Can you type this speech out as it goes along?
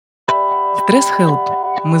Стресс Help.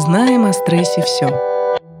 Мы знаем о стрессе все.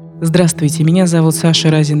 Здравствуйте, меня зовут Саша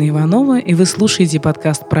Разина-Иванова, и вы слушаете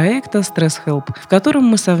подкаст проекта «Стресс Help», в котором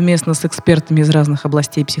мы совместно с экспертами из разных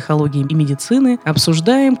областей психологии и медицины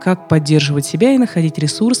обсуждаем, как поддерживать себя и находить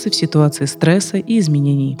ресурсы в ситуации стресса и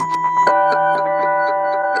изменений.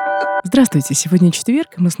 Здравствуйте, сегодня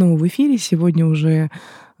четверг, мы снова в эфире. Сегодня уже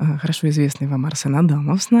хорошо известный вам Арсен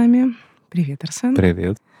Адамов с нами. Привет, Арсен.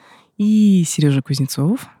 Привет. И Сережа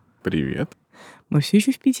Кузнецов. Привет. Мы все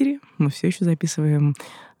еще в Питере, мы все еще записываем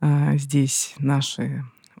здесь наши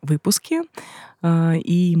выпуски,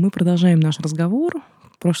 и мы продолжаем наш разговор.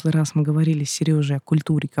 В прошлый раз мы говорили с Сережей о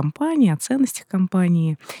культуре компании, о ценностях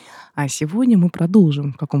компании, а сегодня мы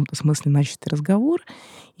продолжим в каком-то смысле начатый разговор.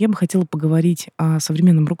 Я бы хотела поговорить о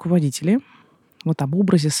современном руководителе, вот об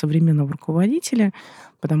образе современного руководителя,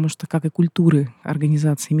 потому что как и культуры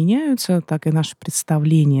организации меняются, так и наши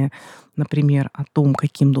представления, например, о том,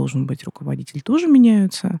 каким должен быть руководитель, тоже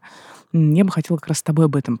меняются. Я бы хотела как раз с тобой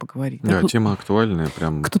об этом поговорить. Да, тема актуальная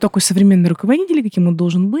прям. Кто такой современный руководитель и каким он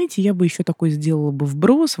должен быть? И я бы еще такой сделала бы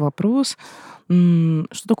вопрос,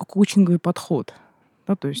 что такое коучинговый подход?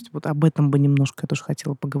 Да, то есть вот об этом бы немножко я тоже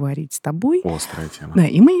хотела поговорить с тобой. Острая тема. Да,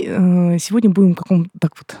 и мы сегодня будем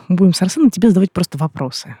будем с Арсеном тебе задавать просто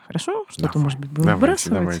вопросы. Хорошо? Что-то, может быть, будем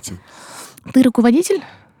выбрасывать. Давайте. Ты руководитель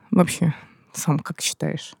вообще? Сам как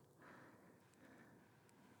считаешь?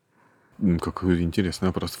 Какой интересный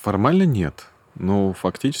вопрос. Формально нет, но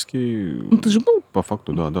фактически, Ты же был, по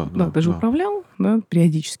факту, да. ты же управлял, да,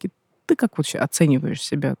 периодически. Ты как вообще оцениваешь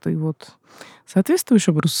себя? Ты вот соответствуешь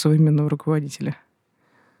образу современного руководителя?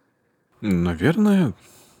 Наверное,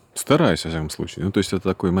 стараюсь, во всяком случае. Ну, то есть это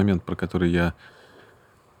такой момент, про который я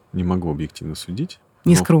не могу объективно судить.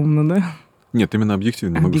 Нескромно, да? Нет, именно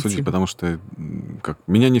объективно не могу судить, потому что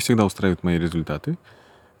меня не всегда устраивают мои результаты.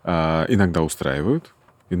 Иногда устраивают.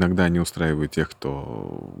 Иногда не устраивают тех,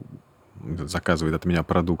 кто заказывает от меня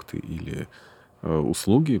продукты или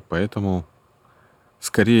услуги. Поэтому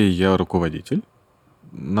скорее я руководитель.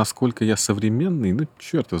 Насколько я современный,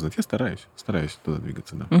 черт его знает. Я стараюсь туда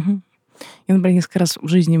двигаться, да. Угу. Я, например, несколько раз в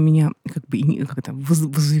жизни меня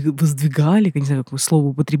воздвигали, не знаю, какое слово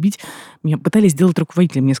употребить, меня пытались сделать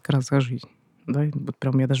руководителем несколько раз за жизнь. Да, вот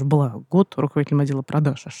прям я даже была год руководителем отдела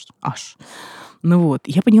продаж аж.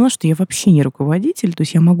 Я поняла, что я вообще не руководитель, то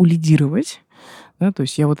есть я могу лидировать, да, то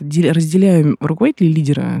есть я вот разделяю руководителя и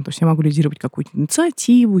лидера, то есть я могу лидировать какую-то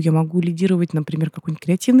инициативу, я могу лидировать, например, какой-нибудь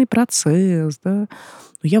креативный процесс, да,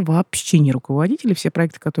 но я вообще не руководитель, и все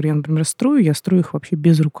проекты, которые я, например, строю, я строю их вообще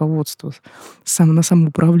без руководства, на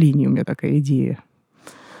самоуправлении у меня такая идея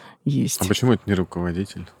есть. А почему это не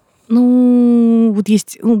руководитель? Я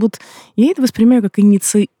это воспринимаю как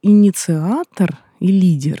инициатор и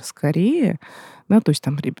лидер скорее. Да, то есть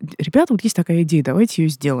там, ребята, вот есть такая идея, давайте ее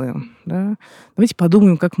сделаем. Да? Давайте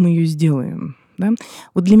подумаем, как мы ее сделаем. Да?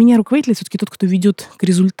 Вот для меня руководитель все-таки тот, кто ведет к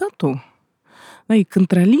результату, да, и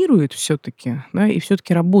контролирует все-таки, да, и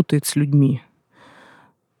все-таки работает с людьми.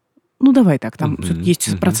 Давай так, там все-таки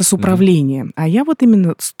есть процесс управления. А я вот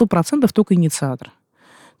именно 100% только инициатор.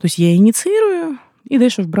 То есть я инициирую и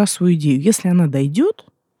дальше вбрасываю идею. Если она дойдет,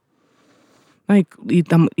 и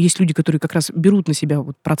там есть люди, которые как раз берут на себя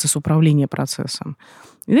вот процесс управления процессом.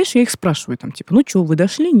 И дальше я их спрашиваю, там, типа, вы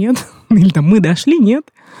дошли? Нет. Или там, мы дошли?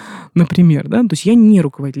 Нет. Например, да. То есть я не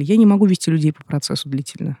руководитель, я не могу вести людей по процессу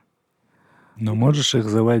длительно. Но можешь их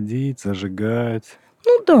заводить, зажигать,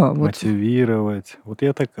 да. мотивировать. Вот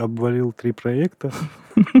я так обвалил 3 проекта,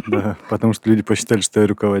 да, потому что люди посчитали, что я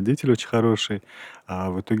руководитель очень хороший,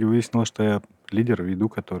 а в итоге выяснилось, что я лидер, веду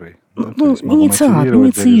который. Да, то есть могу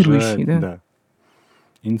мотивировать, инициирующий, заряжать, да.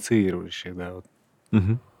 Инициирующий, да. Вот.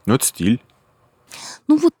 Ну, это стиль.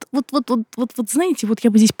 Знаете, вот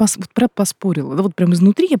я бы здесь поспорила. Да, вот прям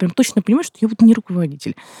изнутри я прям точно понимаю, что я вот не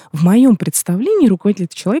руководитель. В моем представлении руководитель —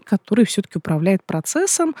 это человек, который все-таки управляет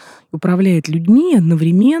процессом, управляет людьми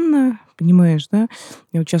одновременно, понимаешь, да?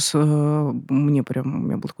 Я вот сейчас, у меня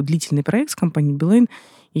был такой длительный проект с компанией Билайн,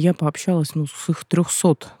 и я пообщалась, с их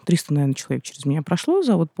 300, наверное, человек через меня прошло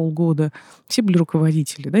за вот полгода. Все были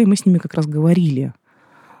руководители, да, и мы с ними как раз говорили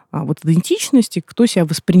вот идентичности, кто себя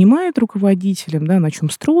воспринимает руководителем, да, на чем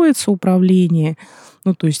строится управление.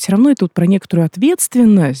 То есть все равно это вот про некоторую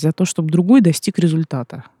ответственность за то, чтобы другой достиг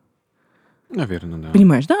результата. Наверное, да.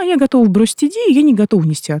 Понимаешь, да? Я готова бросить идеи, я не готова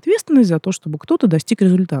нести ответственность за то, чтобы кто-то достиг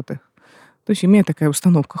результата. То есть у меня такая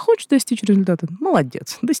установка: хочешь достичь результата?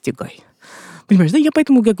 Молодец, достигай. Понимаешь, да? Я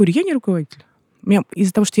поэтому говорю, я не руководитель.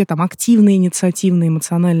 Из-за того, что я там активная, инициативная,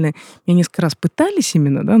 эмоциональная, меня несколько раз пытались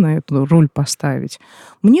именно, да, на эту роль поставить.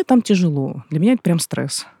 Мне там тяжело. Для меня это прям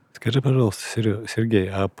стресс. Скажи, пожалуйста, Сергей,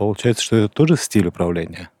 а получается, что это тоже стиль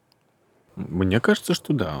управления? Мне кажется,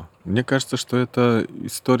 что да. Мне кажется, что это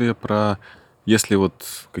история про... Если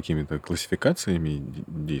вот какими-то классификациями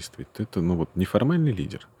действовать, то это, ну, вот неформальный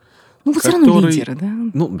лидер, Ну, вы все равно который, лидеры, да?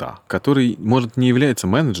 ну да, который, может, не является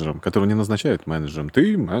менеджером, которого не назначают менеджером.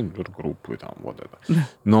 Ты менеджер группы, там, вот это. Да.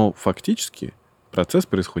 Но фактически процесс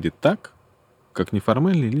происходит так, как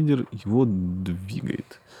неформальный лидер его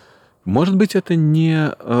двигает. Может быть, это не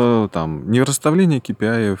расставление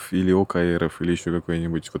KPI или OKR или еще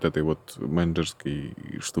какой-нибудь вот этой вот менеджерской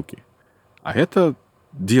штуки, а это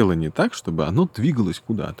делание так, чтобы оно двигалось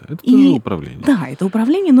куда-то. Это тоже И управление. да, это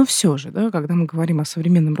управление, но все же, да, когда мы говорим о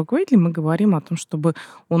современном руководителе, мы говорим о том, чтобы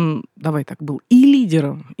он, давай так, был и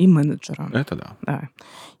лидером, и менеджером. Это да. Да.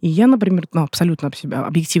 И я, например, абсолютно себя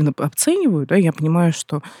объективно оцениваю, да, я понимаю,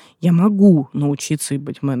 что я могу научиться и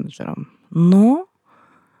быть менеджером, но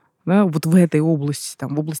да, вот в этой области,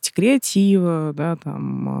 там, в области креатива, да,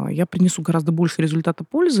 там, я принесу гораздо больше результата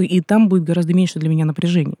пользы, и там будет гораздо меньше для меня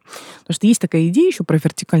напряжения. Потому что есть такая идея еще про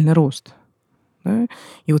вертикальный рост. Да?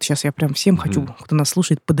 И вот сейчас я прям всем хочу, Мгм. кто нас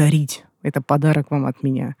слушает, подарить. Это подарок вам от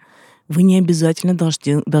меня. Вы не обязательно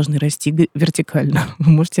должны расти вертикально.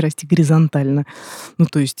 Вы можете расти горизонтально. Ну,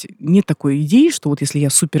 то есть нет такой идеи, что вот если я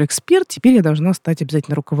суперэксперт, теперь я должна стать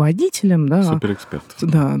обязательно руководителем, да, Суперэксперт.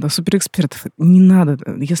 да, суперэкспертов. Не надо.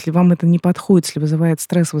 Если вам это не подходит, если вызывает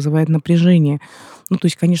стресс, вызывает напряжение. Ну, то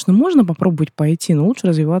есть, конечно, можно попробовать пойти, но лучше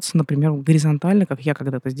развиваться, например, горизонтально, как я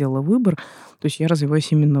когда-то сделала выбор. То есть я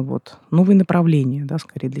развиваюсь именно вот новые направления, да,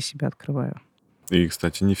 скорее для себя открываю. И,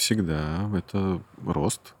 кстати, не всегда это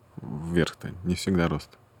рост вверх-то, не всегда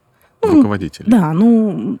рост Ну, руководителей. да,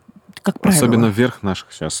 ну, как Особенно правило. вверх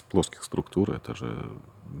наших сейчас плоских структур, это же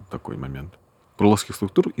такой момент. Плоских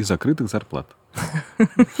структур и закрытых зарплат.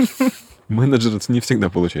 Менеджер не всегда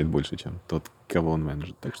получает больше, чем тот, кого он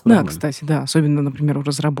менеджер. Так что Да, нормально. кстати, да, особенно, например, у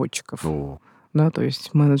разработчиков. О, Да, то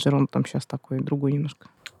есть менеджер, он там сейчас такой другой немножко.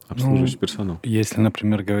 обслуживающий Ну, персонал. если,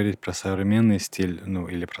 например, говорить про современный стиль, ну,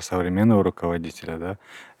 или про современного руководителя, да,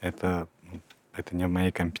 это не в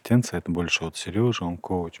моей компетенции, это больше вот Сережа, он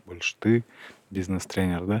коуч, больше ты,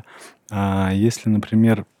 бизнес-тренер, да. А если,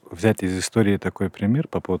 например, взять из истории такой пример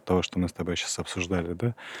по поводу того, что мы с тобой сейчас обсуждали,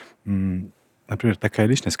 да, например, такая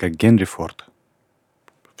личность, как Генри Форд.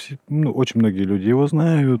 Ну, очень многие люди его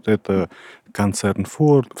знают. Это концерн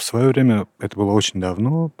Ford. В свое время, это было очень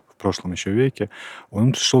давно, в прошлом еще веке,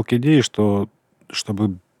 он пришел к идее, что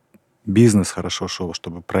чтобы бизнес хорошо шел,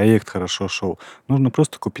 чтобы проект хорошо шел, нужно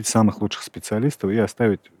просто купить самых лучших специалистов и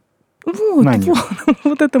оставить Вот, на них.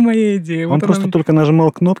 вот это моя идея. Он Вот она просто мне. только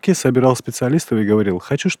нажимал кнопки, собирал специалистов и говорил: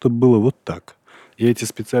 хочу, чтобы было вот так. И эти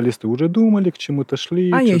специалисты уже думали, к чему-то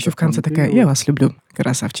шли, А я еще что-то в конце там такая, я делали. вас люблю,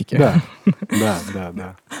 красавчики. Да,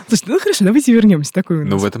 да. Слушайте, ну хорошо, давайте вернемся. Такой у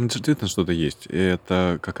Но в нас. этом действительно что-то есть. И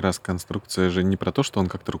это как раз конструкция же не про то, что он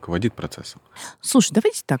как-то руководит процессом. Слушай,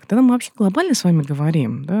 давайте так, тогда мы вообще глобально с вами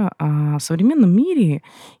говорим, да, о современном мире,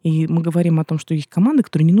 и мы говорим о том, что есть команды,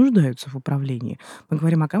 которые не нуждаются в управлении. Мы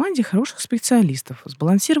говорим о команде хороших специалистов,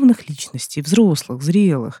 сбалансированных личностей, взрослых,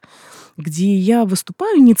 зрелых, где я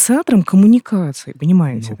выступаю инициатором коммуникации,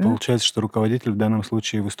 понимаете, Ну, да? получается, что руководитель в данном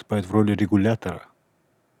случае выступает в роли регулятора.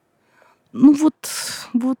 Ну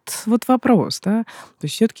вот вопрос, да. То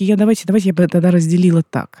есть все-таки давайте я бы тогда разделила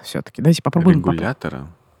так все-таки. Давайте попробуем. Регулятора?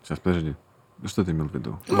 Сейчас, подожди. Что ты имел в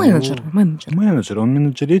виду? Менеджер. Менеджер, он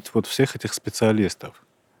менеджерит вот всех этих специалистов.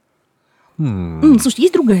 Слушайте,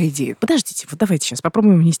 есть другая идея. Подождите, вот давайте сейчас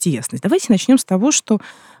попробуем внести ясность. Давайте начнем с того, что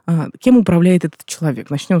кем управляет этот человек.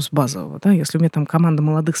 Начнем с базового. Да? Если у меня там команда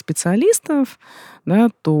молодых специалистов, да,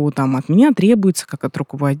 то там от меня требуется, как от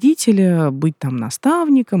руководителя, быть там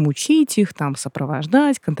наставником, учить их, там,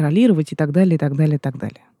 сопровождать, контролировать и так далее, и так далее, и так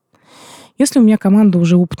далее. Если у меня команда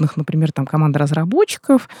уже опытных, например, там команда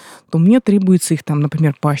разработчиков, то мне требуется их там,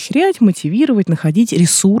 например, поощрять, мотивировать, находить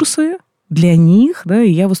ресурсы для них, да, и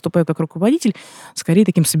я выступаю как руководитель, скорее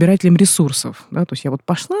таким собирателем ресурсов, да, то есть я вот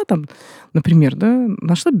пошла там, например, да,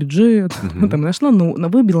 нашла бюджет, там,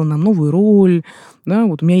 выбила нам новую роль, да,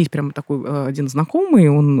 вот у меня есть прямо такой один знакомый,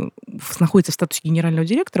 он находится в статусе генерального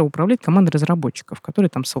директора, управляет командой разработчиков, которые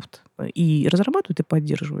там софт и разрабатывают, и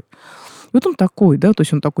поддерживают. И вот он такой, да, то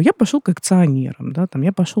есть он такой, я пошел к акционерам, да, там,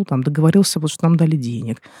 я пошел там, договорился, вот, что нам дали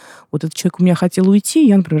денег. Вот этот человек у меня хотел уйти,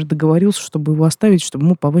 я, например, договорился, чтобы его оставить, чтобы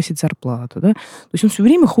ему повысить зарплату, да. То есть он все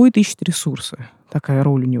время ходит и ищет ресурсы. Такая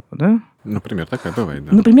роль у него, да. Например, такая бывает,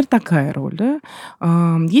 да. Например, такая роль, да.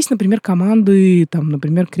 Есть, например, команды, там,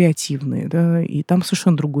 например, креативные, да, и там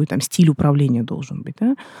совершенно другой там стиль управления должен быть,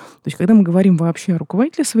 да. То есть, когда мы говорим вообще о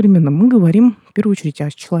руководителе современном, мы говорим в первую очередь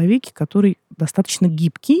о человеке, который достаточно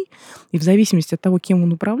гибкий, и в зависимости от того, кем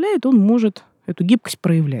он управляет, он может эту гибкость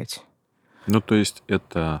проявлять. Ну, то есть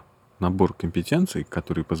это набор компетенций,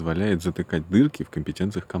 который позволяет затыкать дырки в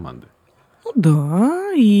компетенциях команды. Ну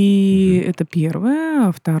да, и это первое.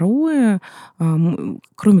 А второе,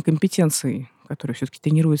 кроме компетенций, которые все-таки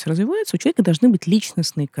тренируются, развиваются, у человека должны быть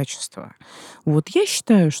личностные качества. Вот я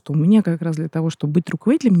считаю, что у меня как раз для того, чтобы быть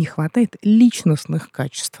руководителем, не хватает личностных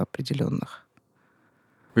качеств определенных.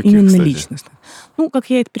 Каких, Именно кстати? личностных. Ну, как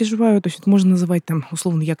я это переживаю, то есть это можно называть там,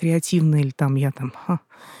 условно, я креативный, или там я там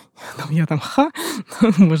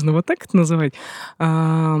можно вот так это называть.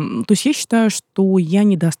 То есть я считаю, что я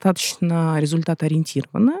недостаточно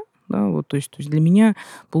результатоориентирована, да, вот, то есть для меня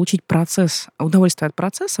получить удовольствие от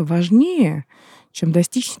процесса важнее, чем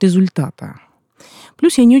достичь результата.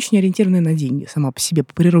 Плюс я не очень ориентированная на деньги сама по себе,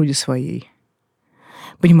 по природе своей.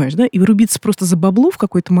 Понимаешь, да? И вырубиться просто за бабло в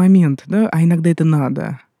какой-то момент, да, а иногда это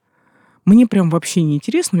надо. Мне прям вообще не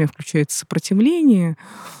интересно, у меня включается сопротивление.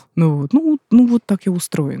 Ну вот так я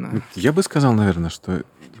устроена. Я бы сказал, наверное, что,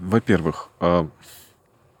 во-первых,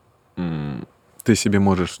 ты себе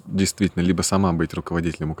можешь действительно либо сама быть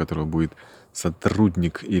руководителем, у которого будет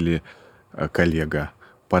сотрудник или коллега,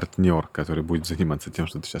 партнер, который будет заниматься тем,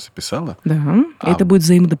 что ты сейчас описала. Да, это будет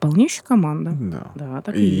взаимодополняющая команда. Да. Да,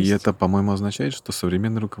 так и И есть. это, по-моему, означает, что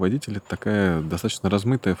современный руководитель — это такая достаточно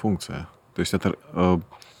размытая функция. То есть это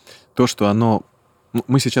то, что оно...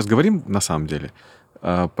 Мы сейчас говорим, на самом деле,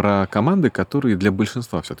 про команды, которые для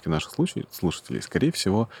большинства все-таки наших слушателей, скорее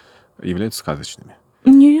всего, являются сказочными.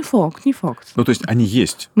 Не факт, не факт. Ну, то есть они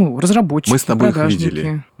есть. Ну, разработчики, Мы с тобой их продажники.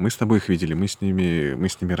 видели. Мы с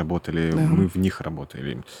ними работали, Да. мы в них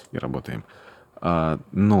работали и работаем.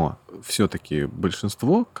 Но все-таки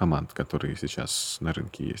большинство команд, которые сейчас на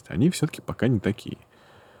рынке есть, они все-таки пока не такие.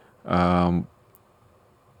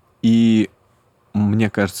 И мне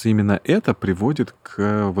кажется, именно это приводит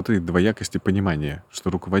к вот этой двоякости понимания, что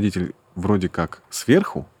руководитель вроде как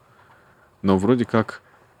сверху, но вроде как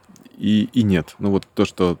и нет. Ну вот то,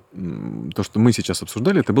 что мы сейчас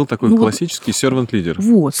обсуждали, это был такой классический servant-лидер.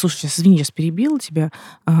 Вот, слушай, извини, сейчас перебила тебя.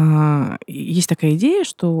 Есть такая идея,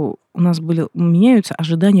 что у нас меняются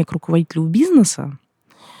ожидания к руководителю бизнеса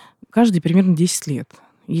каждые примерно 10 лет.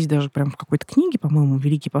 Есть даже прям в какой-то книге, по-моему,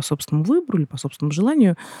 «Великий по собственному выбору» или по собственному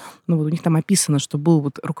желанию. Ну, вот у них там описано, что был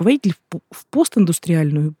вот руководитель в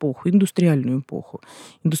постиндустриальную эпоху, индустриальную эпоху.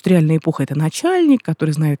 Индустриальная эпоха — это начальник,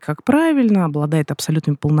 который знает, как правильно, обладает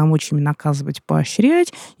абсолютными полномочиями наказывать,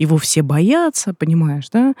 поощрять. Его все боятся, понимаешь,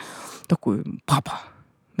 да? Такой папа,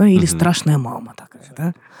 да, или страшная мама такая,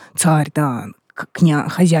 да? Царь, да,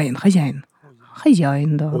 хозяин,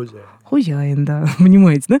 да. Хозяин, да,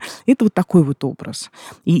 понимаете, да? Это вот такой вот образ.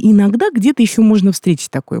 И иногда где-то еще можно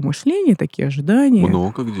встретить такое мышление, такие ожидания.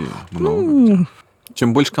 Много где. Много.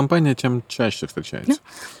 Чем больше компания, тем чаще встречается. Да.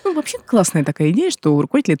 Ну, вообще классная такая идея, что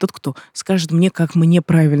руководитель — это тот, кто скажет мне, как мне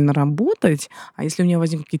правильно работать, а если у меня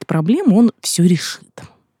возникнут какие-то проблемы, он все решит.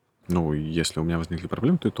 Ну, если у меня возникли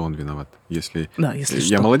проблемы, то это он виноват. Если я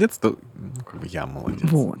что. молодец, то я молодец.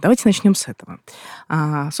 Вот, давайте начнем с этого.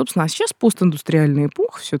 Собственно, сейчас постиндустриальная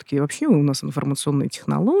эпоха, все-таки вообще у нас информационные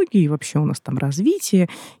технологии, вообще у нас там развитие,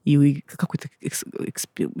 и какой-то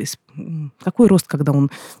какой рост, когда он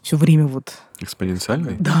все время вот...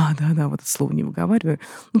 Экспоненциальный? Да, вот это слово не выговариваю.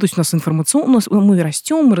 Ну, то есть у нас мы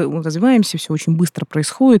растем, развиваемся, все очень быстро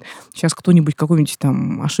происходит. Сейчас кто-нибудь какую-нибудь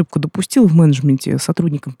там ошибку допустил в менеджменте,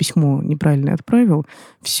 сотрудникам письмо неправильно отправил.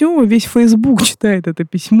 Все, весь Facebook читает это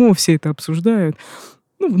письмо, все это обсуждают.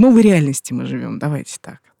 Ну, в новой реальности мы живем, давайте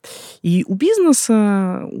так. И у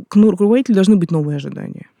бизнеса к руководителю должны быть новые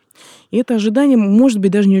ожидания. И это ожидание может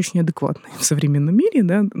быть даже не очень адекватное в современном мире,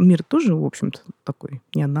 да, мир тоже, в общем-то, такой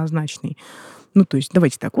неоднозначный. Ну, то есть,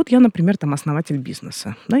 давайте так, вот я, например, там основатель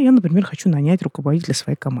бизнеса, да, я, например, хочу нанять руководителя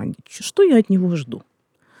своей команде. Что я от него жду?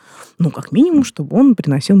 Ну, как минимум, чтобы он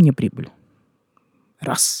приносил мне прибыль.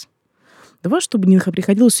 Раз. Два, чтобы не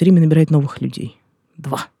приходилось все время набирать новых людей.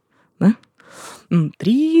 Два. Да?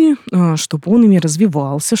 Три, чтобы он ими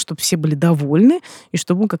развивался, чтобы все были довольны, и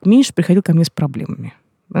чтобы он как меньше приходил ко мне с проблемами.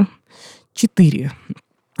 Да? 4.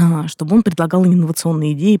 Чтобы он предлагал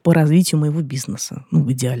инновационные идеи по развитию моего бизнеса. Ну,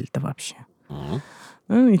 в идеале-то вообще.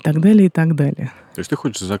 И так далее, и так далее. То есть ты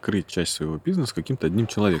хочешь закрыть часть своего бизнеса каким-то одним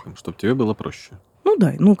человеком, чтобы тебе было проще? Ну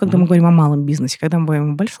да, когда мы говорим о малом бизнесе, когда мы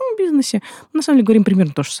говорим о большом бизнесе, мы на самом деле говорим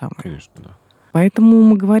примерно то же самое. Конечно, да. Поэтому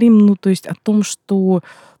мы говорим, то есть о том, что,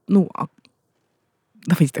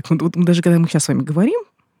 давайте так, вот даже когда мы сейчас с вами говорим,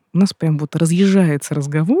 у нас прям вот разъезжается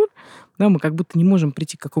разговор, да, мы как будто не можем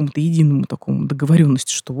прийти к какому-то единому такому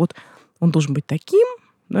договоренности, что вот он должен быть таким,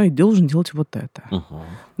 да, и должен делать вот это.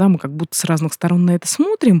 Да, мы как будто с разных сторон на это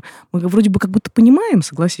смотрим, мы вроде бы как будто понимаем,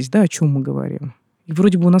 согласись, да, о чем мы говорим. И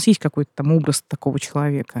вроде бы у нас есть какой-то там образ такого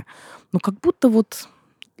человека, но как будто вот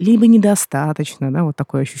либо недостаточно, да, вот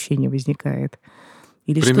такое ощущение возникает.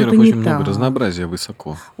 Или Примеров что-то не очень много, так. разнообразия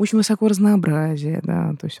высоко. Очень высоко разнообразие,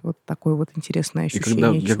 да, то есть вот такое вот интересное И когда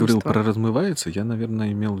ощущение, я говорил чувство. про размывается, я,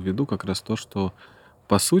 наверное, имел в виду как раз то, что,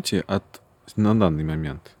 по сути, на данный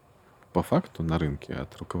момент, по факту, на рынке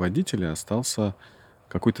от руководителя остался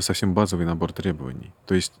какой-то совсем базовый набор требований.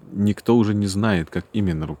 То есть никто уже не знает, как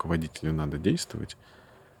именно руководителю надо действовать,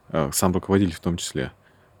 сам руководитель в том числе.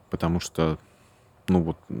 Потому что, ну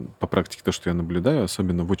вот, по практике то, что я наблюдаю,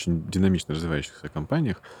 особенно в очень динамично развивающихся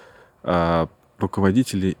компаниях,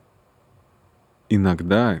 руководители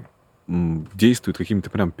иногда действуют какими-то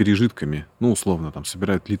прям пережитками. Ну, условно, там,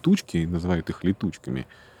 собирают летучки и называют их летучками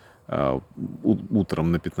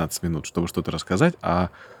утром на 15 минут, чтобы что-то рассказать,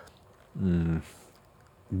 м,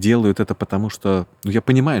 делают это потому, что... Ну, я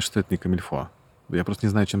понимаю, что это не камильфо. Я просто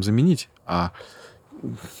не знаю, чем заменить, а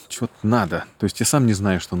чего-то надо. То есть я сам не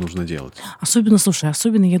знаю, что нужно делать.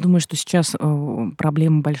 Особенно я думаю, что сейчас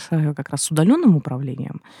проблема большая как раз с удаленным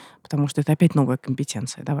управлением, потому что это опять новая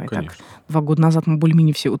компетенция. Давай так. Конечно. 2 года назад мы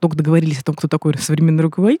более-менее все только договорились о том, кто такой современный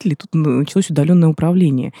руководитель, и тут началось удаленное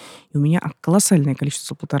управление. И у меня колоссальное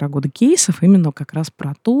количество, 1,5 года кейсов именно как раз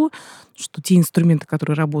про то, что те инструменты,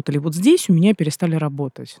 которые работали вот здесь, у меня перестали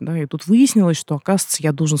работать. Да? И тут выяснилось, что, оказывается,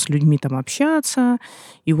 я должен с людьми там общаться,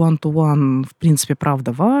 и one-to-one, в принципе,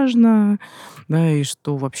 правда важно, да, и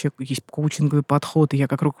что вообще есть коучинговый подход, и я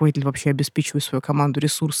как руководитель вообще обеспечиваю свою команду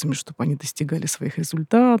ресурсами, чтобы они достигали своих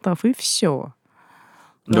результатов, и все.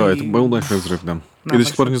 Да, это был большой взрыв, да. Да, И до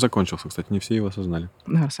сих пор большой. не закончился, кстати. Не все его осознали.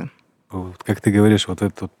 Да, Арсен. Вот, как ты говоришь, вот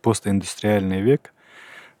этот вот постиндустриальный век,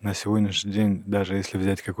 на сегодняшний день, даже если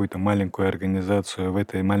взять какую-то маленькую организацию, в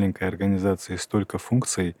этой маленькой организации столько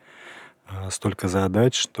функций, столько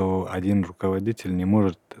задач, что один руководитель не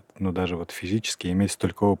может, ну, даже вот физически иметь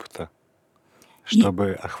столько опыта, И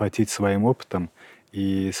чтобы охватить своим опытом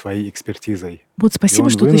и своей экспертизой. вот И спасибо, он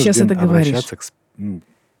что ты сейчас вынужден это говоришь. обращаться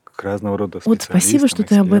к разного рода Вот спасибо, что специалистам,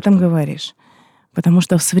 ты об этом экспертам. говоришь. Потому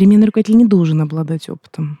что современный руководитель не должен обладать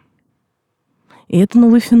опытом. И это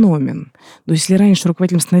новый феномен. То есть, если раньше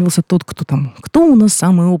руководителем становился тот, кто у нас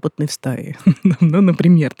самый опытный в стае, ну,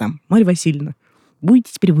 например, там, Марья Васильевна,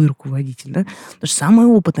 будете теперь вы руководитель, да? Потому что самая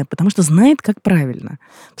опытная, потому что знает, как правильно.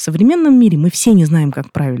 В современном мире мы все не знаем,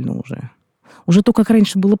 как правильно уже. Уже то, как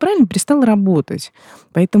раньше было правильно, перестало работать.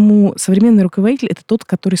 Поэтому современный руководитель – это тот,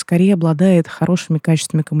 который скорее обладает хорошими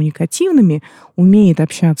качествами коммуникативными, умеет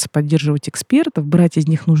общаться, поддерживать экспертов, брать из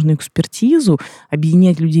них нужную экспертизу,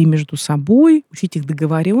 объединять людей между собой, учить их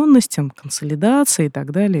договоренностям, консолидации и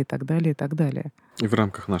так далее, и так далее, и так далее. И в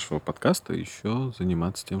рамках нашего подкаста еще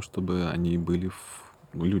заниматься тем, чтобы они были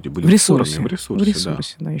люди были В ресурсе. форме, в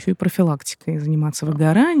ресурсе, Да. Еще и профилактикой заниматься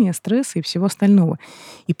выгорания, стресса и всего остального.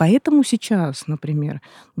 И поэтому сейчас, например,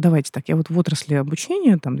 давайте так, я вот в отрасли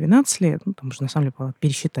обучения, там, 12 лет, ну, там уже, на самом деле, надо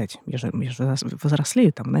пересчитать, я же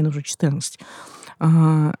взрослею, там, наверное, уже 14.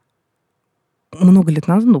 Много лет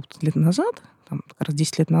назад, там, как раз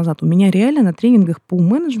 10 лет назад, у меня реально на тренингах по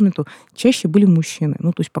менеджменту чаще были мужчины.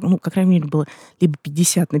 Ну, то есть, ну, как крайней мере, было либо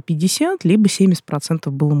 50/50, либо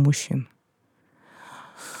 70% было мужчин.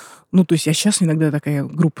 Ну, то есть я сейчас иногда такая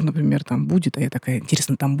группа, например, там будет, а я такая,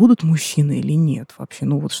 интересно, там будут мужчины или нет вообще?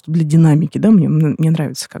 Ну, вот что для динамики, да, мне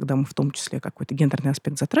нравится, когда мы в том числе какой-то гендерный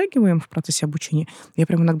аспект затрагиваем в процессе обучения. Я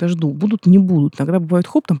прям иногда жду, будут, не будут. Иногда бывает,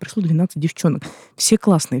 хоп, там пришло 12 девчонок. Все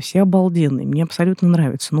классные, все обалденные, мне абсолютно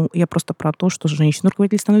нравится. Ну, я просто про то, что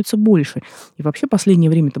женщин-руководителей становится больше. И вообще последнее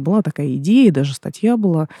время-то была такая идея, даже статья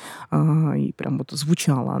была, и прям вот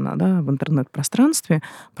звучала она, да, в интернет-пространстве,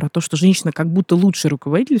 про то, что женщина как будто лучший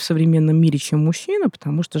руководитель в современном мире, чем мужчина,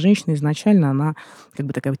 потому что женщина изначально, она как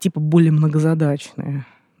бы такая типа более многозадачная.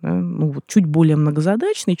 Да? Ну вот чуть более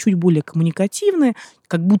многозадачная, чуть более коммуникативная,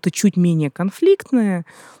 как будто чуть менее конфликтная.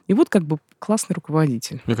 И вот как бы классный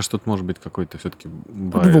руководитель. Мне кажется, тут может быть какой-то все-таки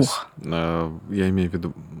Подвох. Я имею в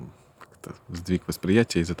виду сдвиг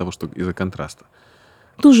восприятия из-за того, что из-за контраста.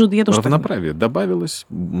 Я тоже Равноправие добавилось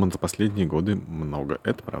за последние годы много,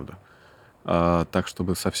 это правда. Так,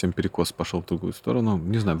 чтобы совсем перекос пошел в другую сторону.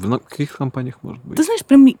 Не знаю, в каких компаниях может быть? Ты знаешь,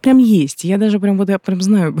 прям есть. Я даже прям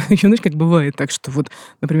знаю, еще знаешь, как бывает так, что вот,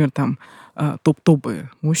 например, там топ-топы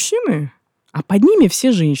мужчины, а под ними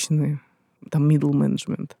все женщины. Там middle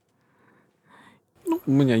management. Ну,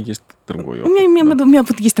 у меня есть другой У опыт. меня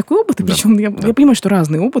вот есть такой опыт, и Да, причем я да. понимаю, что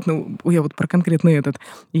разный опыт, но я вот про конкретно этот.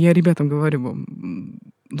 И я ребятам говорю,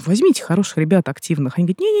 возьмите хороших ребят активных. Они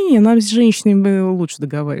говорят, не-не-не, нам с женщинами лучше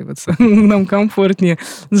договариваться, нам комфортнее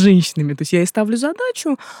с женщинами. То есть я ей ставлю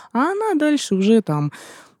задачу, а она дальше уже там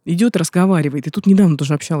идет, разговаривает. И тут недавно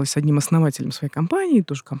тоже общалась с одним основателем своей компании.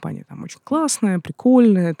 Тоже компания там очень классная,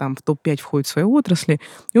 прикольная, там в топ-5 входит в своей отрасли.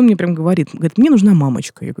 И он мне прям говорит, мне нужна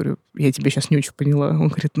мамочка. Я говорю, я тебя сейчас не очень поняла. Он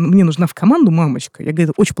говорит, мне нужна в команду мамочка. Я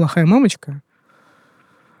говорю, очень плохая мамочка.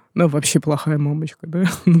 Да, вообще плохая мамочка, да.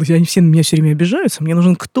 Они все на меня все время обижаются. Мне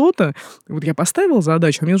нужен кто-то, вот я поставила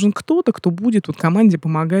задачу, а мне нужен кто-то, кто будет вот команде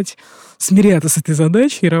помогать смиряться с этой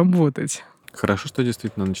задачей и работать. Хорошо, что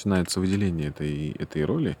действительно начинается выделение этой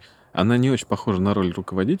роли. Она не очень похожа на роль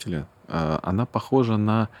руководителя, она похожа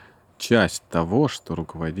на часть того, что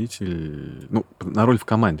руководитель... Ну, на роль в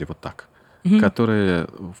команде, вот так. Которая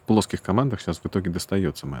в плоских командах сейчас в итоге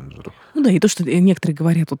достается менеджеру. Ну да, и то, что некоторые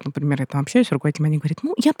говорят, вот, например, я там общаюсь с руководителями, они говорят,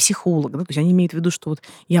 я психолог, да, то есть они имеют в виду, что вот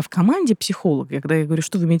я в команде психолог, и когда я говорю,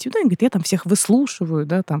 что вы имеете в виду, они говорят, я там всех выслушиваю,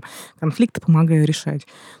 да, там конфликты помогаю решать.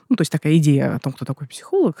 Ну, то есть такая идея о том, кто такой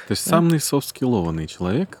психолог. То есть да. самый софт-скиллованный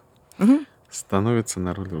человек становится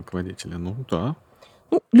на роль руководителя. Ну, да.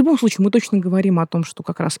 Ну, в любом случае, мы точно говорим о том, что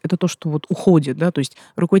как раз это то, что вот уходит, да, то есть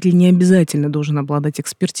руководитель не обязательно должен обладать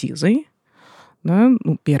экспертизой, да,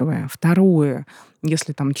 первое. Второе,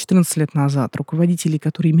 если там 14 лет назад руководители,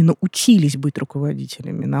 которые именно учились быть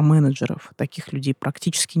руководителями, на менеджеров, таких людей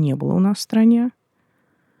практически не было у нас в стране.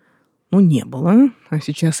 Не было, а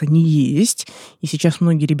сейчас они есть. И сейчас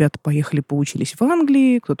многие ребята поехали, поучились в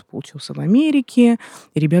Англии, кто-то поучился в Америке.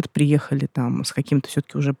 И ребята приехали там с каким-то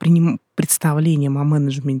все-таки уже представлением о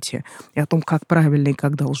менеджменте и о том, как правильно и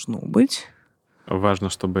как должно быть. Важно,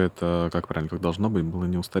 чтобы это, как правильно, как должно быть, было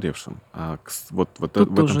не устаревшим. Вот в Тут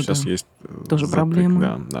этом тоже, сейчас да, есть тоже затык.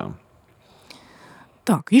 проблема. Да.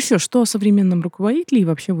 Так, еще что о современном руководителе и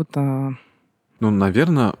вообще вот о... Ну,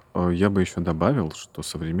 наверное, я бы еще добавил, что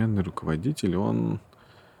современный руководитель, он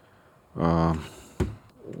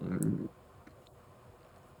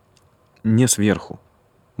не сверху.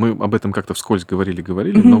 Мы об этом как-то вскользь говорили,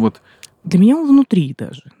 но вот Для меня он внутри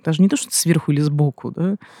даже. Даже не то, что сверху или сбоку,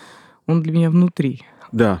 да. Он для меня внутри.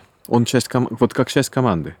 да, он вот как часть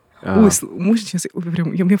команды. Ой, мы сейчас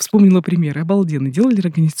прям, я вспомнила пример. Обалденно. Делали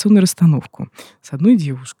организационную расстановку с одной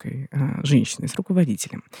девушкой, женщиной, с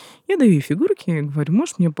руководителем. Я даю ей фигурки, говорю,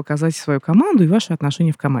 можешь мне показать свою команду и ваши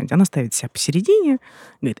отношения в команде? Она ставит себя посередине,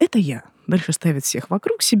 говорит, это я. Дальше ставит всех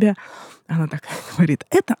вокруг себя. Она так говорит,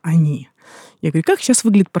 это они. Я говорю, как сейчас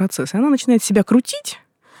выглядит процесс? И она начинает себя крутить.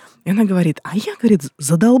 И она говорит, а я, говорит,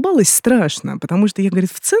 задолбалась страшно, потому что я,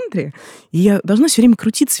 говорит, в центре, и я должна все время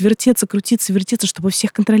крутиться, вертеться, чтобы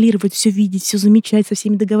всех контролировать, все видеть, все замечать, со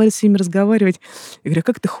всеми договариваться, со всеми разговаривать. Я говорю,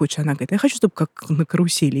 как ты хочешь? Она говорит, я хочу, чтобы как на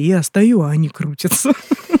карусели. Я стою, а они крутятся.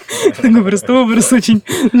 Такой просто образ очень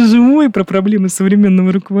живой про проблемы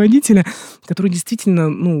современного руководителя, который действительно,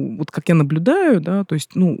 вот как я наблюдаю, да, то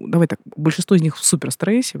есть, давай так, большинство из них в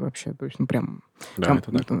суперстрессе вообще, то есть, прям, Да,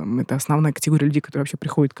 это так. это основная категория людей, которые вообще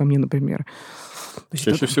приходят ко мне, например.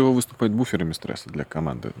 Чаще всего выступают буферами стресса для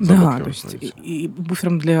команды. Да, то есть и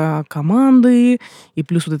буфером для команды, и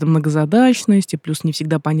плюс вот эта многозадачность, и плюс не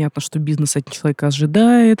всегда понятно, что бизнес от человека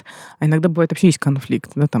ожидает. А иногда бывает вообще есть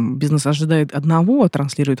конфликт. Да, там бизнес ожидает одного, а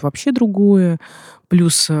транслирует вообще другое.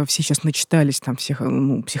 Плюс все сейчас начитались там всех,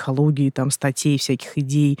 психологии, там статей, всяких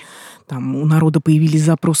идей. Там у народа появились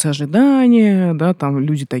запросы ожидания, да, там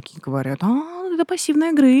люди такие говорят, это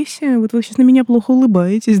пассивная агрессия, вот вы сейчас на меня плохо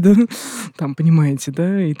улыбаетесь, да, там, понимаете,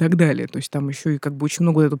 да, и так далее. То есть там еще и как бы очень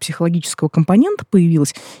много этого психологического компонента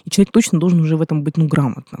появилось, и человек точно должен уже в этом быть,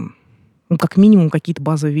 грамотным. Как минимум какие-то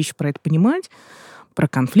базовые вещи про это понимать, про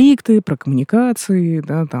конфликты, про коммуникации,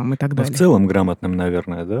 да, там и так далее. В целом грамотным,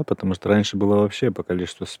 наверное, да, потому что раньше было вообще по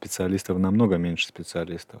количеству специалистов намного меньше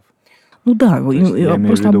специалистов. Да,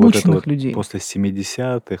 просто обученных людей. После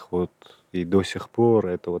 70-х вот и до сих пор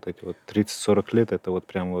это вот эти вот 30-40 лет, это вот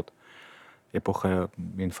прям вот эпоха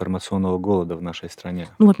информационного голода в нашей стране.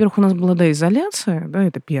 Во-первых, у нас была, изоляция, да,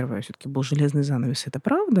 это первое, все-таки был железный занавес, это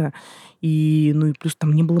правда, и плюс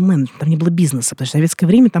там не было менеджмента, там не было бизнеса, потому что в советское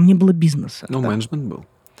время там не было бизнеса. Менеджмент был.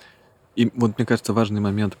 И вот, мне кажется, важный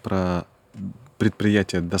момент про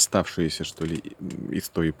предприятия, доставшиеся, что ли, из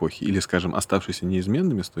той эпохи, или, скажем, оставшиеся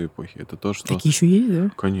неизменными с той эпохи, это то, что... Такие еще есть,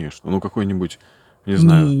 да? Конечно. Какой-нибудь, не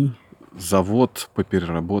знаю, завод по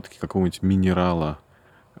переработке какого-нибудь минерала,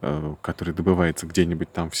 который добывается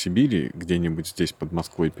где-нибудь там в Сибири, где-нибудь здесь под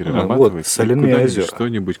Москвой перерабатывается,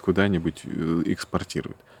 что-нибудь куда-нибудь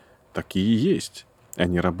экспортирует. Такие есть.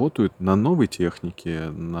 Они работают на новой технике,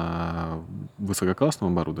 на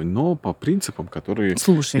высококлассном оборудовании, но по принципам, которые...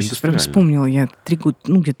 Слушай, я сейчас прям вспомнила, я 3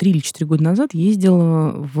 где-то 3 или 4 года назад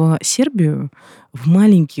ездила в Сербию, в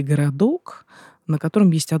маленький городок на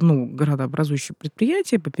котором есть одно градообразующее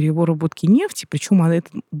предприятие по переработке нефти, причем это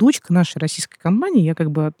дочка нашей российской компании, я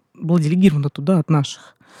как бы была делегирована туда от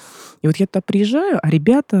наших. И вот я туда приезжаю, а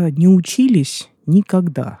ребята не учились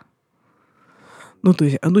никогда. Ну, то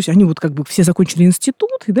есть они вот как бы все закончили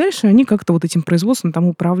институт, и дальше они как-то вот этим производством там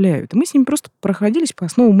управляют. И мы с ними просто проходились по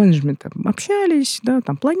основам менеджмента. Общались, да,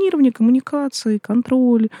 там планирование, коммуникации,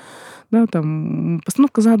 контроль, да, там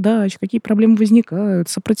постановка задач, какие проблемы возникают,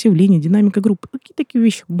 сопротивление, динамика группы. Какие такие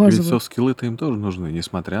вещи базовые. Ведь софт-скиллы-то им тоже нужны,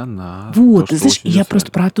 несмотря на Вот, то, что знаешь, очень я просто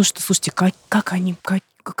индустриально. про то, что, слушайте,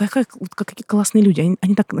 какие классные люди.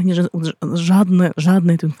 Они же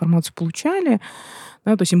жадно эту информацию получали.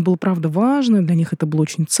 Да, то есть им было, правда, важно, для них это было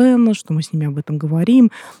очень ценно, что мы с ними об этом говорим.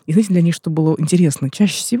 И, знаете, для них что было интересно?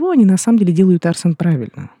 Чаще всего они на самом деле делают Арсен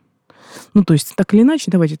правильно. Ну, то есть, так или иначе,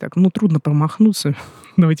 давайте так, трудно промахнуться,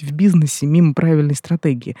 давайте в бизнесе мимо правильной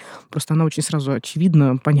стратегии. Просто она очень сразу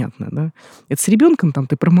очевидно, понятна, да. Это с ребенком там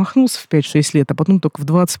ты промахнулся в 5-6 лет, а потом только в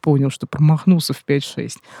 20 понял, что промахнулся в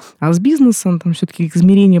 5-6. А с бизнесом там все-таки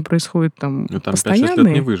измерения происходят там Ну, там 5-6 лет не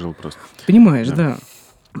постоянные. выжил просто. Понимаешь, Да. да.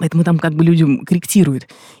 Поэтому там как бы людям корректируют.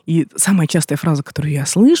 И самая частая фраза, которую я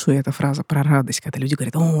слышу, это фраза про радость, когда люди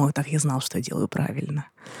говорят: «О, так я знал, что я делаю правильно».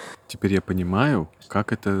 Теперь я понимаю,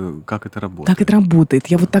 как это Так это работает. работает.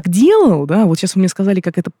 Я вот так делал, да, вот сейчас вы мне сказали,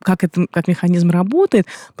 как механизм работает.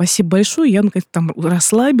 Спасибо большое. Я, наконец, там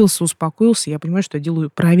расслабился, успокоился. Я понимаю, что я делаю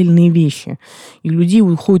правильные вещи. И у людей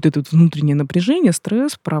уходит это внутреннее напряжение,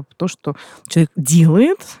 стресс про то, что человек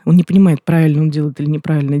делает, он не понимает, правильно он делает или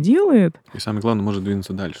неправильно делает. И самое главное, может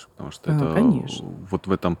двинуться дальше, потому что Да, это конечно. вот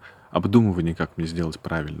в этом обдумывании, как мне сделать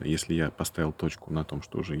правильно. Если я поставил точку на том,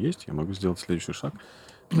 что уже есть, я могу сделать следующий шаг.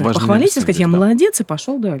 Важные Похвалиться, сказать, я ценности, да. молодец, и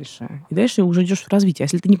пошел дальше. И дальше уже идешь в развитие. А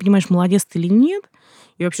если ты не понимаешь, молодец ты или нет,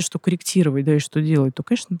 и вообще, что корректировать, да, и что делать, то,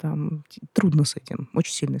 конечно, там трудно с этим.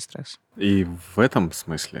 Очень сильный стресс. И в этом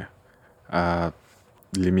смысле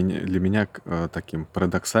для меня таким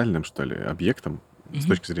парадоксальным, что ли, объектом с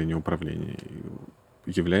точки зрения управления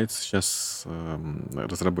является сейчас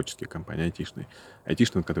разработческие компании, айтишные.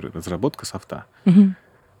 Айтишные, которые разработка софта. Мгм.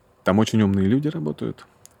 Там очень умные люди работают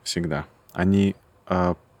всегда. Они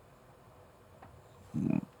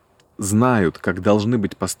знают, как должны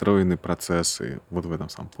быть построены процессы вот в этом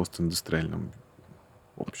самом постиндустриальном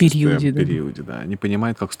обществе, Периоде, да. да. Они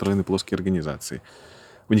понимают, как устроены плоские организации.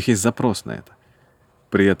 У них есть запрос на это.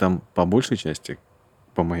 При этом, по большей части,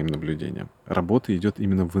 по моим наблюдениям, работа идет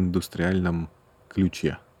именно в индустриальном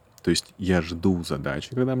ключе. То есть я жду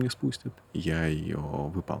задачи, когда мне спустят, я ее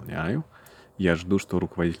выполняю, я жду, что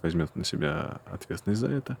руководитель возьмет на себя ответственность за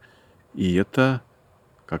это. И это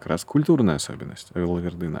как раз культурная особенность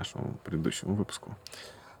Элверды нашему предыдущему выпуску.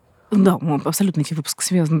 Да, абсолютно эти выпуски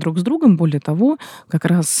связаны друг с другом. Более того, как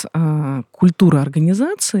раз культура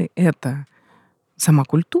организации – это сама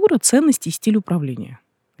культура, ценности и стиль управления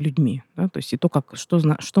людьми. Да? То есть и то,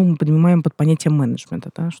 что мы понимаем под понятием менеджмента,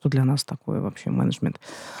 да? Что для нас такое вообще менеджмент.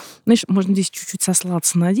 Знаешь, можно здесь чуть-чуть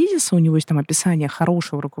сослаться на Дидиса. У него есть там описание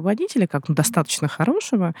хорошего руководителя, как достаточно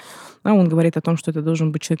хорошего. Да? Он говорит о том, что это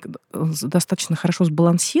должен быть человек достаточно хорошо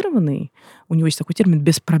сбалансированный. У него есть такой термин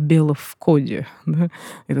 «без пробелов в коде». Да?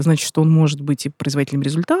 Это значит, что он может быть и производителем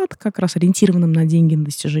результата, как раз ориентированным на деньги, на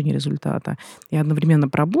достижение результата, и одновременно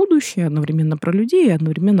про будущее, одновременно про людей, и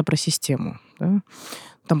одновременно про систему. Да?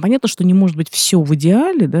 Там понятно, что не может быть все в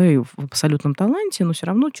идеале, да, и в абсолютном таланте, но все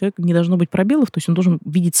равно человек не должно быть пробелов, то есть он должен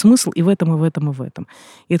видеть смысл и в этом, и в этом, и в этом.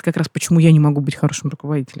 И это как раз почему я не могу быть хорошим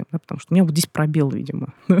руководителем, да, потому что у меня вот здесь пробел,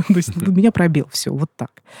 видимо. То есть у меня пробел, все, вот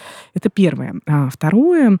так. Это первое.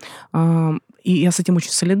 Второе, и я с этим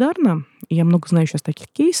очень солидарна, и я много знаю сейчас таких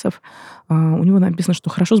кейсов, у него написано, что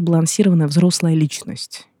хорошо сбалансированная взрослая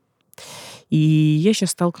личность. И я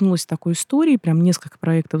сейчас столкнулась с такой историей, прям несколько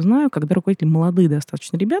проектов знаю, когда руководители молодые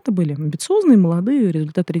достаточно ребята были, амбициозные, молодые,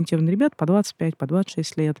 результат-ориентированные ребята, по 25, по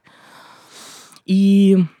 26 лет.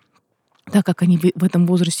 И так как они в этом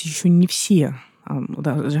возрасте еще не все,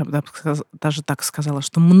 даже так сказала,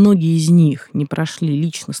 что многие из них не прошли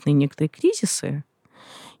личностные некоторые кризисы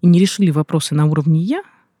и не решили вопросы на уровне «я»,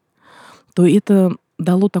 то это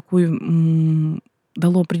дало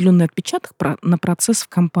определенный отпечаток на процесс в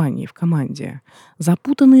компании, в команде.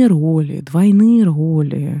 Запутанные роли, двойные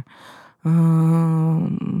роли,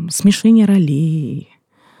 смешение ролей,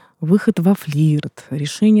 выход во флирт,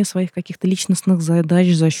 решение своих каких-то личностных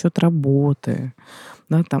задач за счет работы.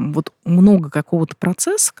 Да, там вот много какого-то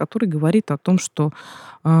процесса, который говорит о том, что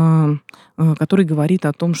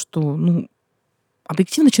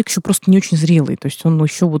объективно человек еще просто не очень зрелый. То есть он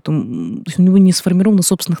еще то есть у него не сформировано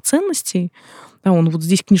собственных ценностей. Да, он вот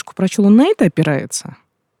здесь книжку прочел, он на это опирается.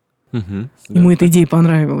 Да, Ему эта идея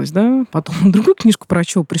понравилась, да? Потом он другую книжку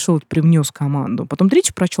прочел, пришел, привнес в команду. Потом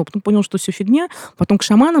третью прочел, потом понял, что все фигня. Потом к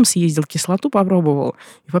шаманам съездил, кислоту попробовал.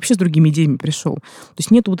 И вообще с другими идеями пришел. То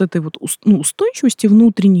есть нет вот этой вот устойчивости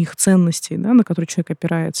внутренних ценностей, да, на которые человек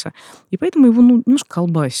опирается. И поэтому его немножко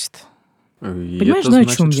колбасит. И Понимаешь, это да, о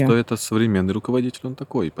чем значит, что я? это современный руководитель, он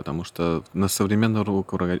такой, потому что на современного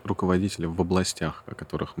руководителя в областях, э,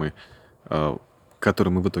 к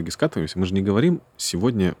которым мы в итоге скатываемся, мы же не говорим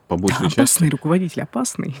сегодня по Да, большей опасный части. руководитель,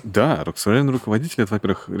 опасный. Да, современный руководитель, это,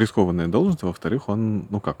 во-первых, рискованная должность, а во-вторых, он,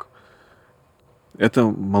 ну как, это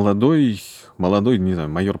молодой, не знаю,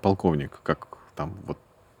 майор-полковник, как там вот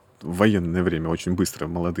в военное время очень быстро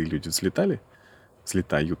молодые люди взлетают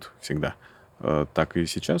всегда. Так и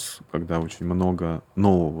сейчас, когда очень много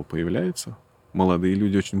нового появляется, молодые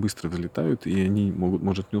люди очень быстро взлетают, и они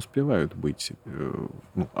может, не успевают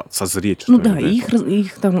созреть, Ну что ли, да, до и этого.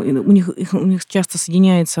 их там, у них часто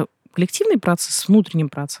соединяется коллективный процесс с внутренним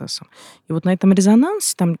процессом. И вот на этом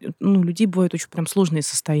резонансе там, у людей бывают очень прям сложные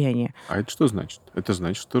состояния. А это что значит? Это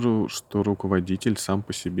значит, что руководитель сам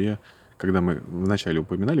по себе, когда мы вначале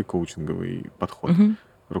упоминали коучинговый подход, Мгм.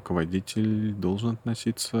 руководитель должен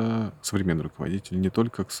относиться, современный руководитель, не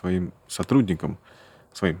только к своим сотрудникам,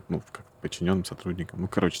 своим, как подчиненным сотрудникам,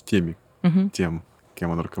 Мгм. тем,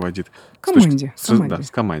 кем он руководит, Команде, да, команде.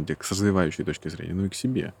 с команде, с развивающей точки зрения, но и к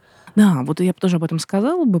себе. Да, вот я бы тоже об этом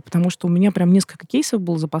сказала бы, потому что у меня прям несколько кейсов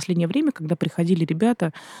было за последнее время, когда приходили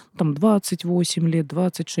ребята, там 28 лет,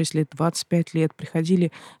 26 лет, 25 лет,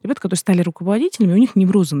 приходили ребята, которые стали руководителями, у них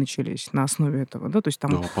неврозы начались на основе этого, да, то есть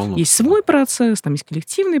там Да, полно есть такого. свой процесс, там есть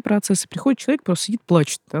коллективный процесс, и приходит человек, просто сидит,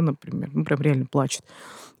 плачет, да, например, прям реально плачет.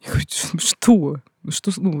 Я говорю, что?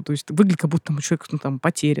 Что, то есть выглядит, как будто там у человека, там,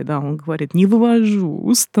 потеря, да, он говорит, не вывожу,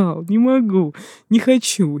 устал, не могу, не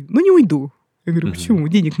хочу, не уйду. Я говорю, Мгм. почему?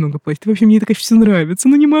 Денег много платить. Вообще мне это все нравится,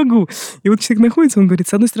 но не могу. И вот человек находится, он говорит,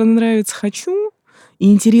 с одной стороны, нравится, хочу,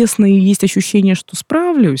 и интересно, и есть ощущение, что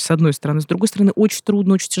справлюсь, с одной стороны. С другой стороны, очень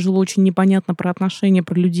трудно, очень тяжело, очень непонятно про отношения,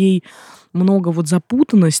 про людей. Много вот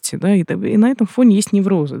запутанности, да, и на этом фоне есть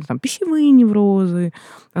неврозы. Там пищевые неврозы,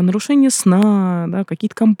 нарушение сна, да,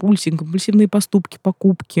 какие-то компульсивные поступки,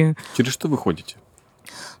 покупки. Через что вы ходите?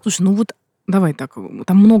 Слушай, вот давай так,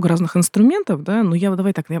 там много разных инструментов, да, но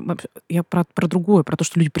давай так, я про другое, про то,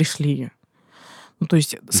 что люди пришли. То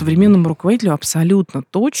есть Мгм. современному руководителю абсолютно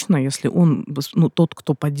точно, если он, тот,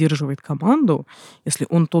 кто поддерживает команду, если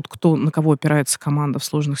он тот, на кого опирается команда в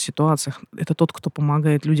сложных ситуациях, это тот, кто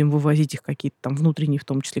помогает людям вывозить их какие-то там внутренние, в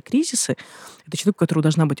том числе, кризисы, это человек, у которого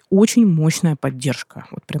должна быть очень мощная поддержка.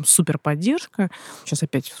 Вот прям супер поддержка. Сейчас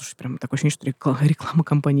опять, слушай, прям такое ощущение, что реклама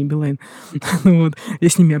компании Билайн. Вот. Я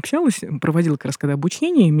с ними общалась, проводила как раз когда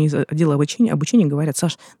обучение, и мне из отдела обучения говорят,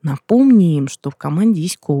 Саш, напомни им, что в команде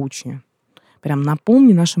есть коучи. Прям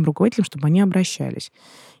напомни нашим руководителям, чтобы они обращались.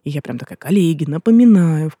 И я прям такая, коллеги,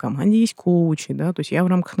 напоминаю, в команде есть коучи, да, то есть я в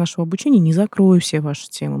рамках нашего обучения не закрою все ваши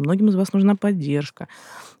темы, многим из вас нужна поддержка.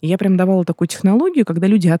 И я прям давала такую технологию, когда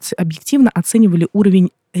люди объективно оценивали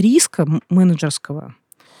уровень риска менеджерского.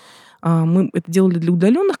 Мы это делали для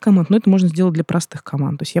удаленных команд, но это можно сделать для простых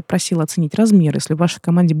команд. То есть я просила оценить размер. Если в вашей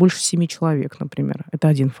команде больше 7 человек, например, это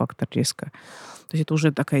один фактор риска. То есть это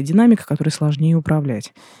уже такая динамика, которой сложнее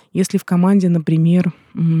управлять. Если в команде, например,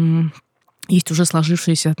 есть уже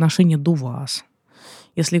сложившиеся отношения до вас,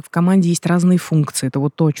 если в команде есть разные функции, это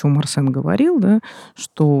вот то, о чем Арсен говорил, да,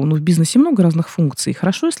 что в бизнесе много разных функций.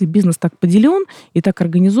 Хорошо, если бизнес так поделен и так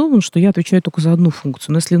организован, что я отвечаю только за одну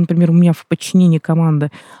функцию. Но если, например, у меня в подчинении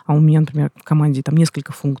команда, а у меня, например, в команде там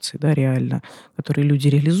несколько функций, да, реально, которые люди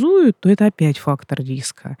реализуют, то это опять фактор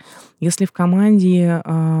риска. Если в команде,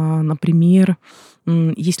 например,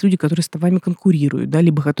 есть люди, которые с вами конкурируют, да,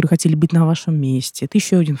 либо которые хотели быть на вашем месте, это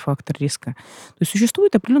еще один фактор риска. То есть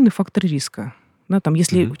существует определенный фактор риска. Да, там,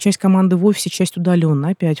 если Мгм. часть команды в офисе, часть удаленно,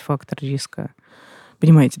 опять фактор риска.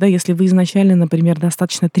 Понимаете, да? Если вы изначально, например,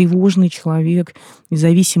 достаточно тревожный человек,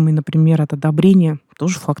 независимый, например, от одобрения,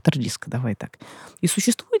 тоже фактор риска, давай так. И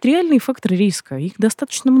существуют реальные факторы риска, их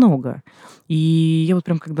достаточно много. И я вот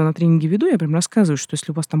прям, когда на тренинге веду, я прям рассказываю, что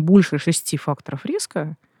если у вас там больше 6 факторов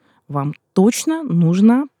риска, вам точно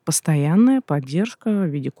нужна постоянная поддержка в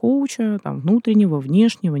виде коуча, там, внутреннего,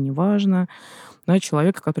 внешнего, неважно, да,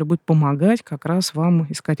 человека, который будет помогать как раз вам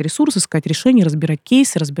искать ресурсы, искать решения, разбирать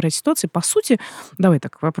кейсы, разбирать ситуации. По сути, давай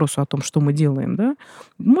так, к вопросу о том, что мы делаем, да,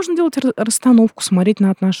 можно делать расстановку, смотреть на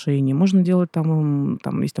отношения, можно делать там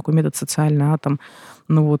есть такой метод социальный атом,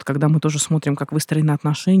 когда мы тоже смотрим, как выстроены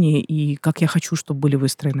отношения и как я хочу, чтобы были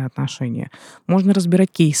выстроены отношения. Можно разбирать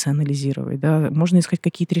кейсы, анализировать, да, можно искать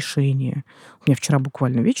какие-то решения. У меня вчера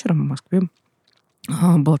буквально вечером в Москве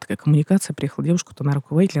Была такая коммуникация, приехала девушка, вот она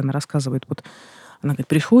руководитель, она рассказывает, вот она говорит,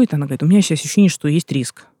 приходит, она говорит, у меня сейчас ощущение, что есть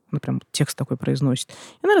риск. Она прям текст такой произносит.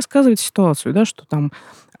 И она рассказывает ситуацию, да, что там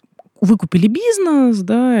выкупили бизнес,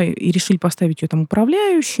 да, и решили поставить ее там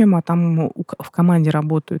управляющим, а там в команде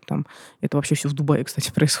работают там, это вообще все в Дубае,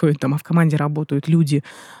 кстати, происходит там, а в команде работают люди.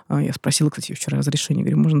 Я спросила, кстати, вчера разрешение,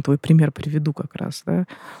 говорю, можно твой пример приведу как раз, да.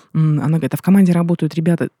 Она говорит, а в команде работают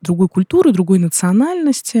ребята другой культуры, другой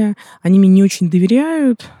национальности, они мне не очень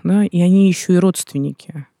доверяют, да, и они еще и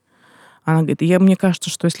родственники. Она говорит, мне кажется,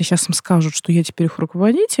 что если сейчас им скажут, что я теперь их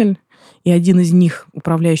руководитель, и один из них,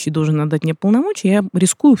 управляющий, должен отдать мне полномочия, я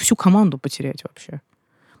рискую всю команду потерять вообще.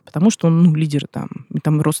 Потому что он, лидер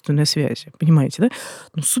там родственные связи, понимаете,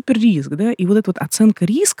 да? Супер риск, да? И вот эта вот оценка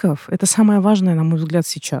рисков, это самое важное, на мой взгляд,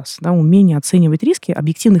 сейчас, да? Умение оценивать риски,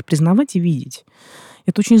 объективно их признавать и видеть.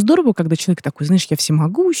 Это очень здорово, когда человек такой, знаешь, я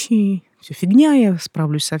всемогущий, все фигня, я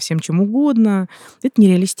справлюсь со всем чем угодно. Это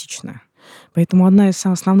нереалистично. Поэтому одна из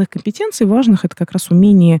основных компетенций важных – это как раз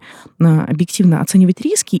умение объективно оценивать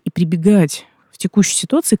риски и прибегать в текущей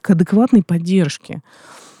ситуации к адекватной поддержке,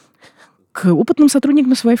 к опытным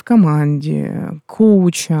сотрудникам своей в команде, к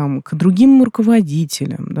коучам, к другим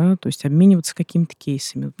руководителям, да, то есть обмениваться какими-то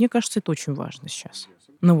кейсами. Мне кажется, это очень важно сейчас.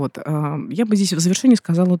 Я бы здесь в завершении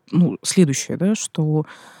сказала следующее, да, что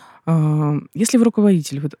если вы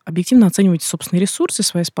руководитель, вы объективно оцениваете собственные ресурсы,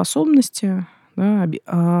 свои способности,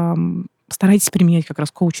 да, старайтесь применять как раз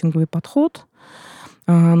коучинговый подход.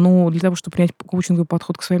 Но для того, чтобы принять коучинговый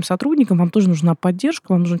подход к своим сотрудникам, вам тоже нужна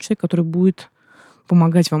поддержка, вам нужен человек, который будет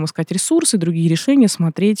помогать вам искать ресурсы, другие решения,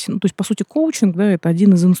 смотреть. То есть, по сути, коучинг, да, это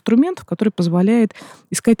один из инструментов, который позволяет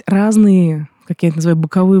искать разные, как я это называю,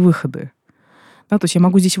 боковые выходы. Да, то есть я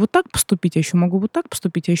могу здесь вот так поступить, а еще могу вот так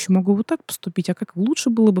поступить, а еще могу вот так поступить, а как лучше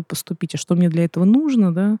было бы поступить, а что мне для этого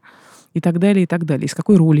нужно, да, и так далее, и так далее. И с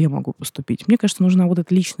какой роли я могу поступить. Мне кажется, нужна вот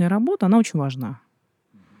эта личная работа, она очень важна.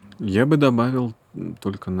 Я бы добавил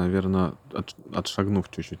только, наверное,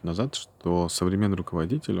 отшагнув чуть-чуть назад, что современный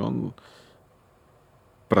руководитель, он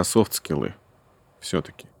про софт-скиллы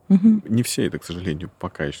все-таки. Не все это, к сожалению,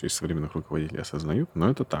 пока еще из современных руководителей осознают, но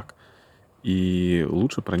это так. И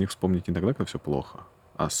лучше про них вспомнить не тогда, когда все плохо,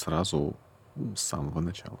 а сразу с самого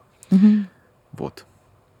начала. Вот.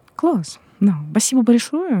 Класс. Спасибо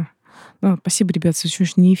большое. Спасибо, ребят, за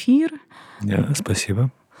сегодняшний эфир.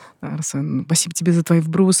 Спасибо. Арсен, спасибо тебе за твои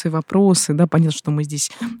вбросы, вопросы. Да, понятно, что мы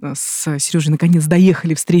здесь с Сережей наконец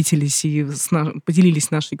доехали, встретились и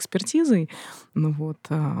поделились нашей экспертизой.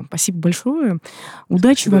 Спасибо большое.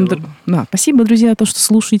 Удачи вам. Спасибо, друзья, за то, что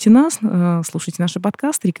слушаете нас, слушаете наши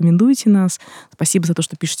подкасты, рекомендуете нас. Спасибо за то,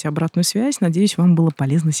 что пишете обратную связь. Надеюсь, вам было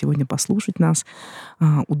полезно сегодня послушать нас.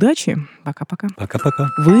 Удачи. Пока-пока. Пока-пока.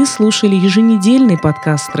 Вы слушали еженедельный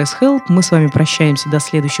подкаст Stress Help. Мы с вами прощаемся до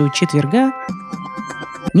следующего четверга.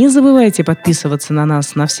 Не забывайте подписываться на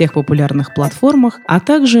нас на всех популярных платформах, а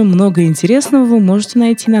также много интересного вы можете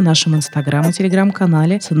найти на нашем Инстаграм и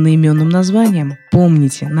Телеграм-канале с одноименным названием.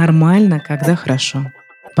 Помните, нормально, когда хорошо.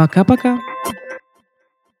 Пока-пока!